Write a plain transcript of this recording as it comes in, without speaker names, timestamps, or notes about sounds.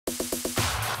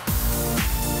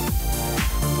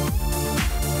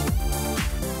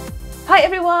Hi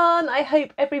everyone, I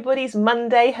hope everybody's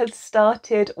Monday has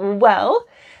started well.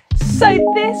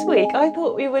 So this week I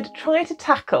thought we would try to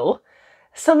tackle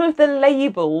some of the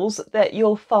labels that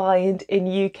you'll find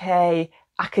in UK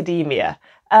academia.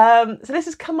 So this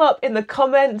has come up in the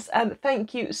comments, and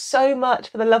thank you so much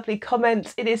for the lovely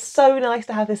comments. It is so nice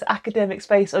to have this academic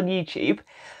space on YouTube.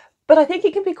 But I think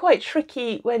it can be quite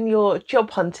tricky when you're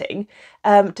job hunting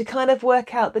to kind of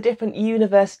work out the different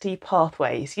university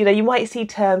pathways. You know, you might see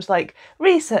terms like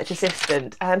research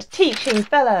assistant and teaching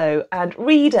fellow and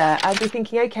reader and be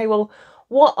thinking, okay, well,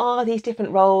 what are these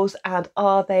different roles and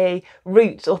are they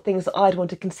routes or things that I'd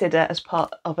want to consider as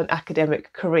part of an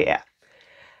academic career?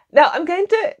 Now, I'm going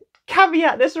to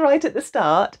caveat this right at the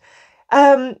start.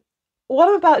 What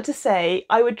I'm about to say,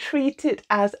 I would treat it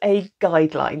as a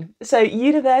guideline. So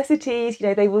universities,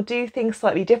 they will do things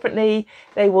slightly differently.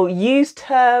 They will use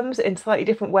terms in slightly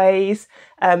different ways.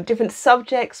 Different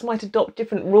subjects might adopt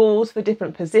different rules for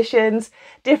different positions.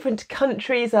 Different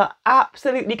countries are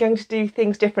absolutely going to do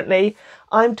things differently.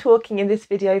 I'm talking in this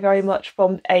video very much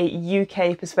from a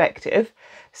UK perspective.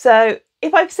 So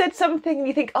if I've said something and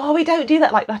you think, oh, we don't do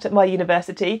that like that at my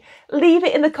university, leave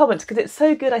it in the comments, because it's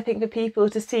so good, I think, for people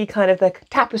to see kind of the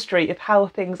tapestry of how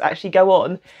things actually go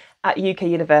on at UK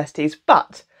universities.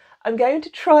 But I'm going to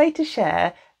try to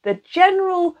share the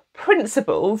general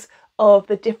principles of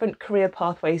the different career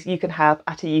pathways you can have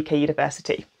at a UK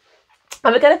university.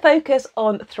 And we're going to focus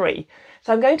on three.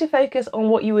 So I'm going to focus on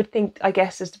what you would think, I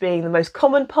guess, as being the most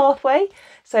common pathway.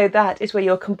 So that is where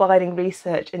you're combining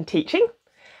research and teaching.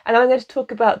 And I'm going to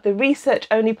talk about the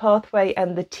research-only pathway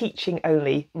and the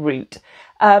teaching-only route.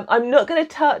 I'm not going to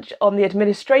touch on the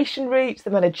administration routes, the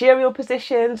managerial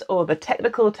positions, or the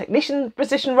technical technician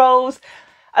position roles.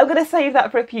 I'm going to save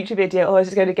that for a future video, or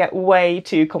it's going to get way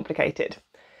too complicated.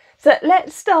 So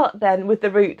let's start then with the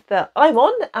route that I'm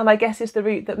on, and I guess is the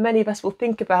route that many of us will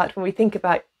think about when we think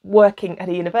about working at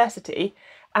a university,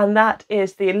 and that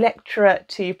is the lecturer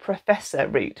to professor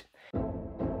route.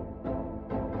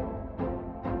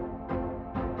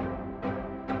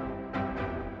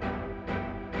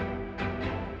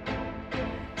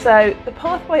 So the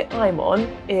pathway I'm on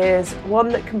is one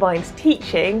that combines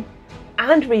teaching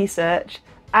and research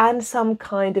and some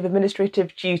kind of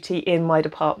administrative duty in my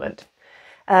department.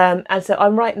 And so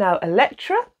I'm right now a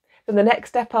lecturer, then the next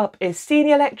step up is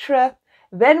senior lecturer,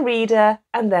 then reader,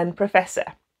 and then professor.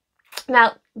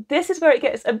 Now, this is where it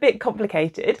gets a bit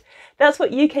complicated. That's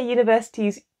what UK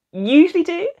universities usually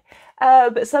do.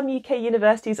 But some UK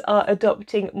universities are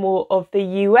adopting more of the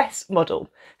US model.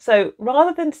 So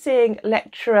rather than seeing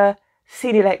lecturer,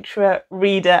 senior lecturer,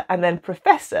 reader, and then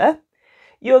professor,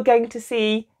 you're going to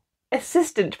see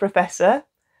assistant professor,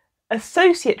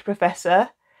 associate professor,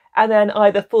 and then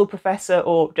either full professor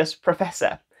or just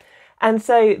professor. And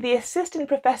so the assistant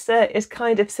professor is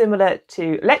kind of similar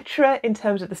to lecturer in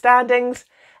terms of the standings.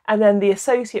 And then the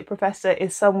associate professor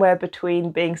is somewhere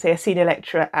between being, say, a senior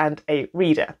lecturer and a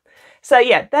reader. So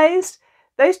yeah,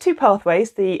 those two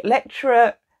pathways, the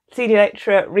lecturer, senior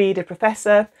lecturer, reader,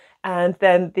 professor, and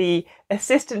then the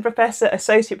assistant professor,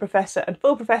 associate professor, and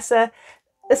full professor,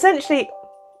 essentially,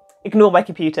 ignore my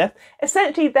computer,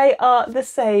 essentially they are the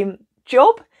same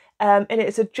job. And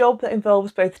it's a job that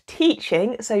involves both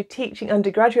teaching, so teaching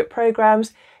undergraduate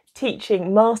programmes,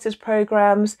 teaching master's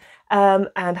programmes,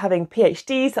 and having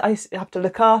PhDs that I have to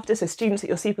look after, so students that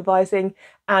you're supervising,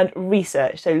 and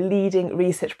research, so leading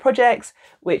research projects,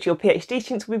 which your PhD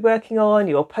students will be working on,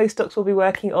 your postdocs will be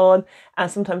working on, and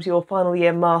sometimes your final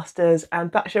year masters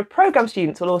and bachelor programme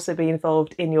students will also be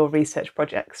involved in your research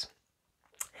projects.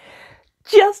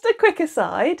 Just a quick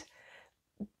aside,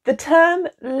 the term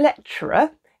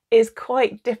lecturer is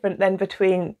quite different then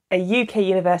between a UK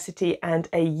university and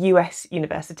a US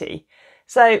university.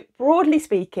 So broadly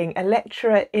speaking, a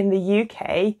lecturer in the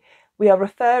UK, we are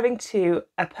referring to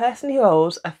a person who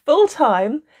holds a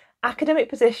full-time academic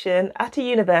position at a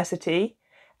university,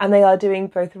 and they are doing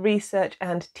both research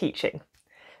and teaching.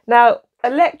 Now, a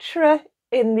lecturer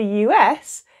in the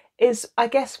US is, I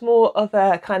guess, more of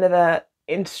a kind of a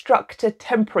instructor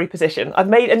temporary position. I've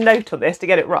made a note on this to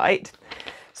get it right.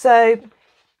 So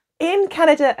in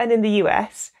Canada and in the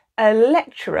US, a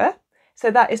lecturer, so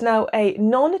that is now a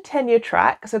non-tenure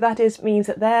track, so that means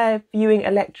that they're viewing a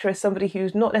lecturer as somebody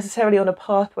who's not necessarily on a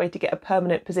pathway to get a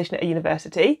permanent position at a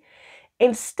university.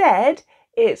 Instead,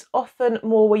 it's often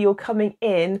more where you're coming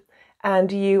in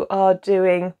and you are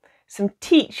doing some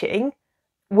teaching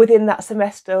within that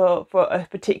semester for a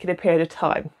particular period of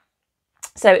time.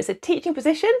 So it's a teaching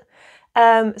position.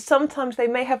 Sometimes they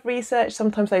may have research,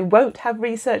 sometimes they won't have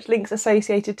research links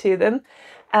associated to them.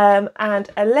 and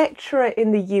a lecturer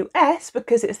in the US,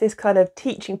 because it's this kind of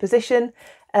teaching position,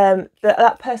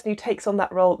 that person who takes on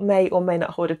that role may or may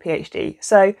not hold a PhD.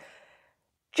 So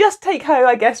just take home,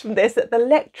 I guess, from this that the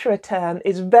lecturer term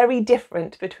is very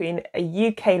different between a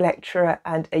UK lecturer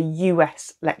and a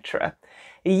US lecturer.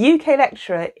 A UK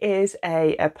lecturer is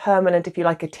a permanent, if you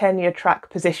like, a tenure track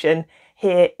position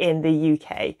here in the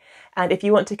UK. And if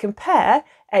you want to compare,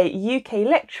 a UK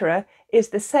lecturer is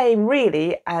the same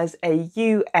really as a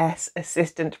US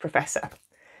assistant professor.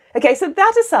 Okay, so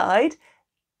that aside,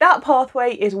 that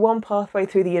pathway is one pathway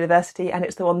through the university, and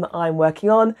it's the one that I'm working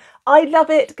on. I love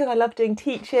it because I love doing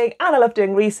teaching and I love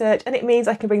doing research, and it means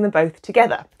I can bring them both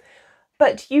together.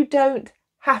 But you don't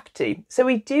have to. So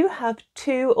we do have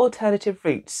two alternative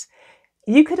routes.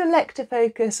 You could elect to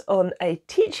focus on a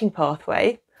teaching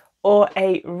pathway or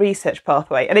a research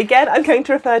pathway. And again, I'm going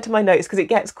to refer to my notes because it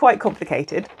gets quite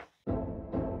complicated.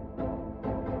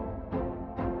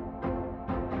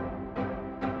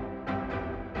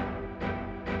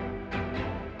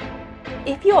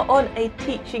 If you're on a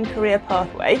teaching career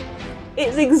pathway,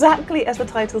 it's exactly as the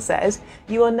title says.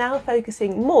 You are now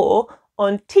focusing more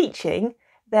on teaching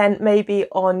than maybe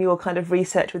on your kind of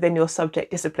research within your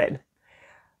subject discipline.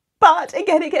 But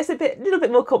again, it gets a little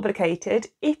bit more complicated.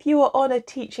 If you are on a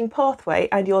teaching pathway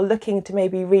and you're looking to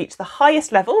maybe reach the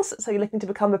highest levels, so you're looking to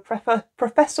become a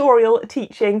professorial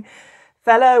teaching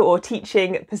fellow or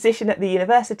teaching position at the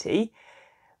university,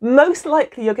 most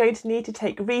likely you're going to need to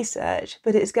take research,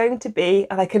 but it's going to be,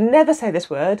 and I can never say this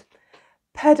word,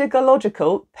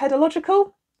 pedagogical.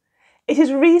 It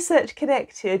is research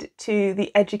connected to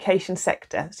the education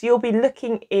sector. So you'll be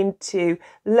looking into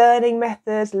learning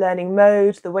methods, learning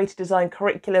modes, the way to design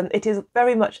curriculum. It is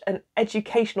very much an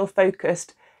educational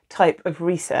focused type of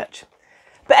research.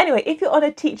 But anyway, if you're on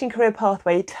a teaching career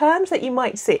pathway, terms that you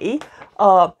might see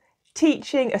are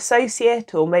teaching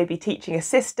associate or maybe teaching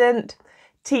assistant,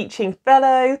 teaching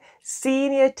fellow,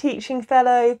 senior teaching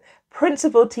fellow,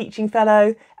 principal teaching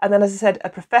fellow, and then, as I said, a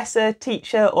professor,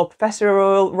 teacher, or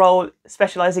professorial role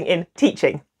specialising in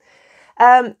teaching.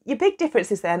 Your big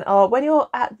differences then are when you're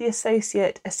at the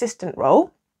associate assistant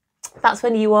role, that's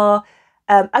when you are,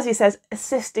 as he says,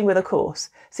 assisting with a course.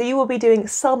 So you will be doing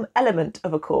some element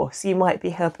of a course. You might be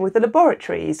helping with the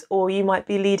laboratories, or you might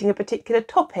be leading a particular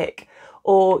topic,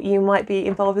 or you might be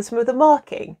involved with some of the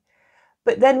marking.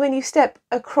 But then when you step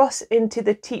across into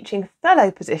the teaching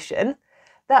fellow position,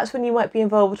 that's when you might be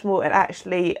involved more in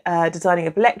actually designing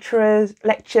of lectures,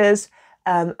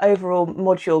 overall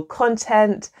module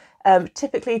content.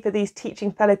 Typically for these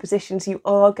teaching fellow positions, you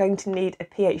are going to need a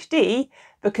PhD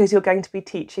because you're going to be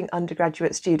teaching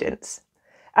undergraduate students.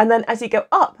 And then as you go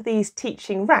up these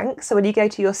teaching ranks, so when you go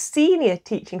to your senior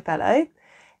teaching fellow,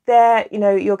 there,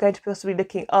 you're going to be possibly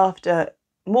looking after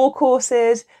more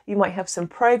courses, you might have some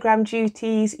programme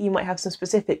duties, you might have some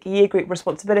specific year group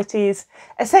responsibilities.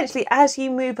 Essentially, as you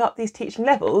move up these teaching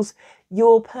levels,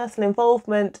 your personal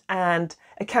involvement and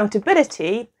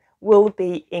accountability will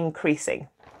be increasing.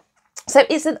 So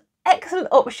it's an excellent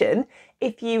option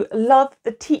if you love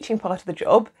the teaching part of the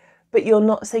job, but you're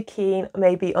not so keen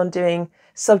maybe on doing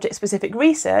subject-specific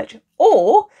research,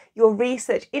 or your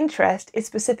research interest is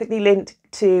specifically linked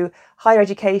to higher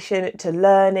education, to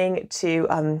learning, to,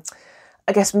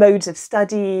 I guess, modes of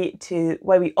study, to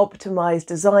where we optimise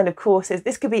design of courses.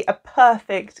 This could be a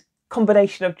perfect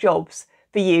combination of jobs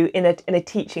for you in a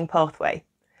teaching pathway.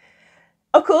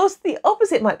 Of course, the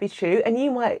opposite might be true, and you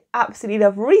might absolutely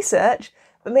love research,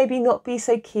 but maybe not be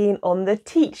so keen on the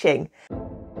teaching.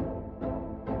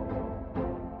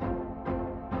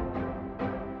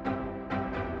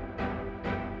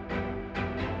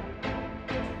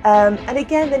 And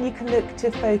again, then you can look to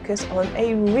focus on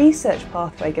a research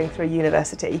pathway going through a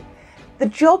university. The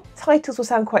job titles will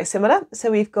sound quite similar. So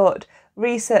we've got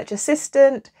research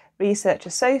assistant, research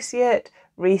associate,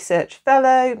 research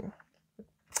fellow,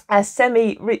 a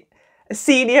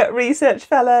senior research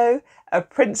fellow, a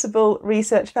principal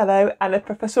research fellow, and a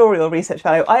professorial research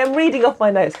fellow. I am reading off my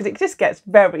notes because it just gets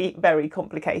very, very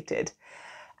complicated.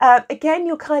 Again,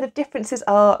 your kind of differences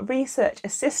are research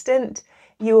assistant.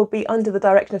 You will be under the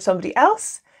direction of somebody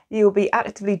else. You will be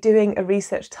actively doing a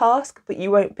research task, but you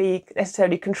won't be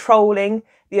necessarily controlling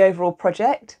the overall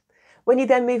project. When you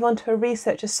then move on to a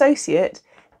research associate,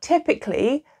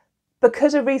 typically,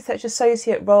 because a research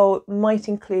associate role might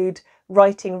include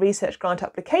writing research grant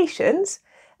applications,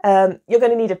 you're going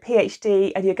to need a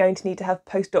PhD and you're going to need to have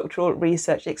postdoctoral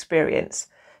research experience.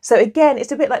 So again,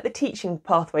 it's a bit like the teaching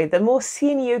pathway. The more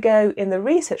senior you go in the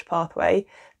research pathway,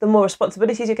 the more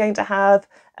responsibilities you're going to have,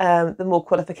 the more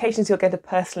qualifications you're going to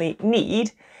personally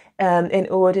need in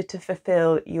order to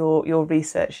fulfil your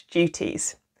research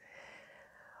duties.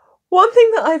 One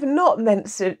thing that I've not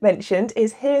mentioned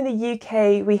is here in the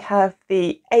UK we have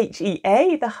the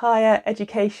HEA, the Higher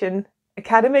Education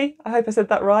Academy. I hope I said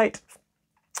that right.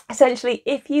 Essentially,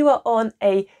 if you are on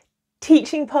a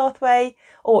teaching pathway,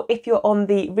 or if you're on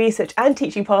the research and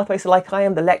teaching pathway, so like I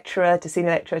am, the lecturer to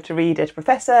senior lecturer to reader to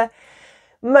professor,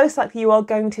 most likely you are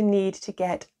going to need to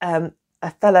get a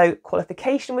fellow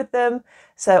qualification with them.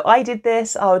 So I did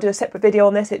this, I'll do a separate video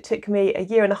on this. It took me 1.5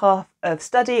 years of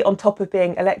study on top of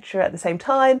being a lecturer at the same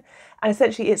time. And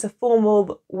essentially it's a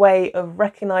formal way of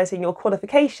recognising your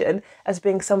qualification as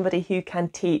being somebody who can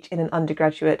teach in an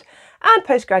undergraduate and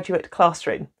postgraduate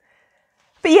classroom.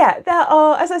 But yeah, there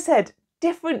are, as I said,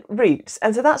 different routes.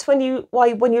 And so that's when you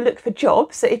look for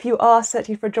jobs. So if you are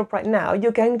searching for a job right now,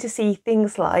 you're going to see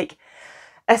things like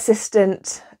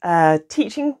assistant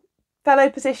teaching fellow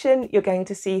position, you're going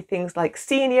to see things like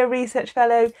senior research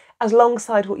fellow,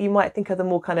 alongside what you might think are the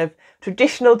more kind of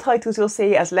traditional titles you'll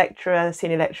see as lecturer,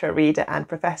 senior lecturer, reader and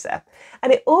professor.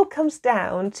 And it all comes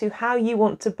down to how you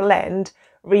want to blend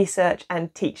research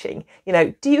and teaching. You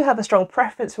know, do you have a strong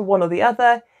preference for one or the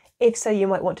other? If so, you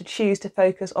might want to choose to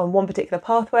focus on one particular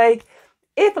pathway.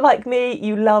 If, like me,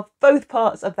 you love both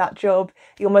parts of that job,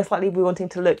 you'll most likely be wanting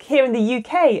to look, here in the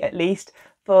UK at least,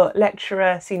 for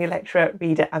lecturer, senior lecturer,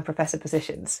 reader and professor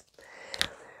positions.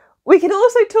 We can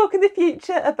also talk in the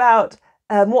future about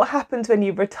what happens when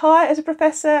you retire as a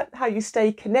professor, how you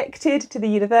stay connected to the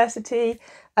university,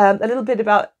 a little bit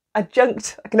about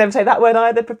adjunct, I can never say that word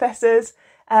either, professors.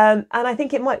 And I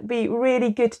think it might be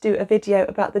really good to do a video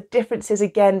about the differences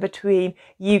again between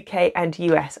UK and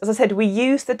US. As I said, we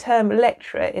use the term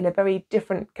lecturer in a very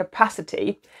different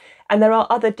capacity, and there are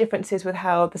other differences with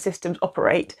how the systems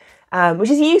operate, which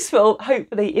is useful,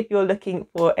 hopefully, if you're looking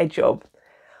for a job.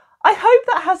 I hope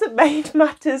that hasn't made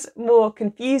matters more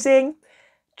confusing.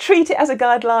 Treat it as a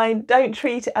guideline, don't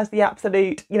treat it as the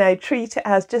absolute, you know, treat it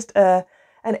as just an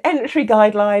entry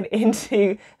guideline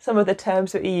into some of the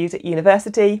terms that we use at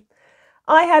university.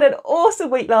 I had an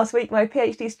awesome week last week. My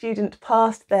PhD student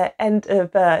passed their end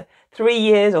of 3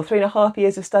 years or 3.5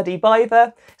 years of study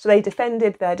viva. So they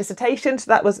defended their dissertation.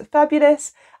 So that was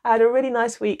fabulous. I had a really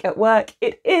nice week at work.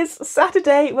 It is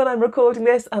Saturday when I'm recording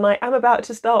this and I am about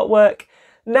to start work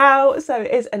now. So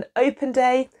it is an open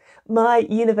day. My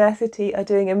university are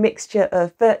doing a mixture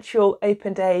of virtual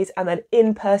open days and then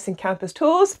in-person campus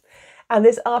tours. And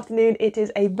this afternoon it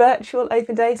is a virtual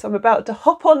open day, so I'm about to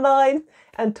hop online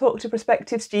and talk to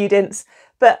prospective students.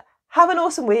 But have an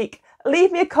awesome week. Leave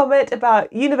me a comment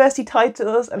about university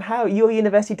titles and how your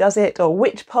university does it, or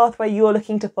which pathway you're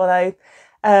looking to follow.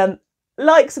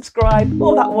 Like, subscribe,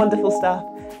 all that wonderful stuff.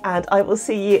 And I will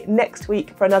see you next week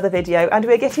for another video. And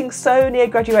we're getting so near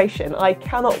graduation. I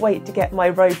cannot wait to get my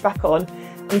robe back on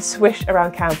and swish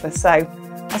around campus. So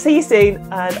I'll see you soon,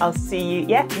 and I'll see you,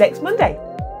 next Monday.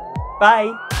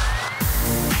 Bye.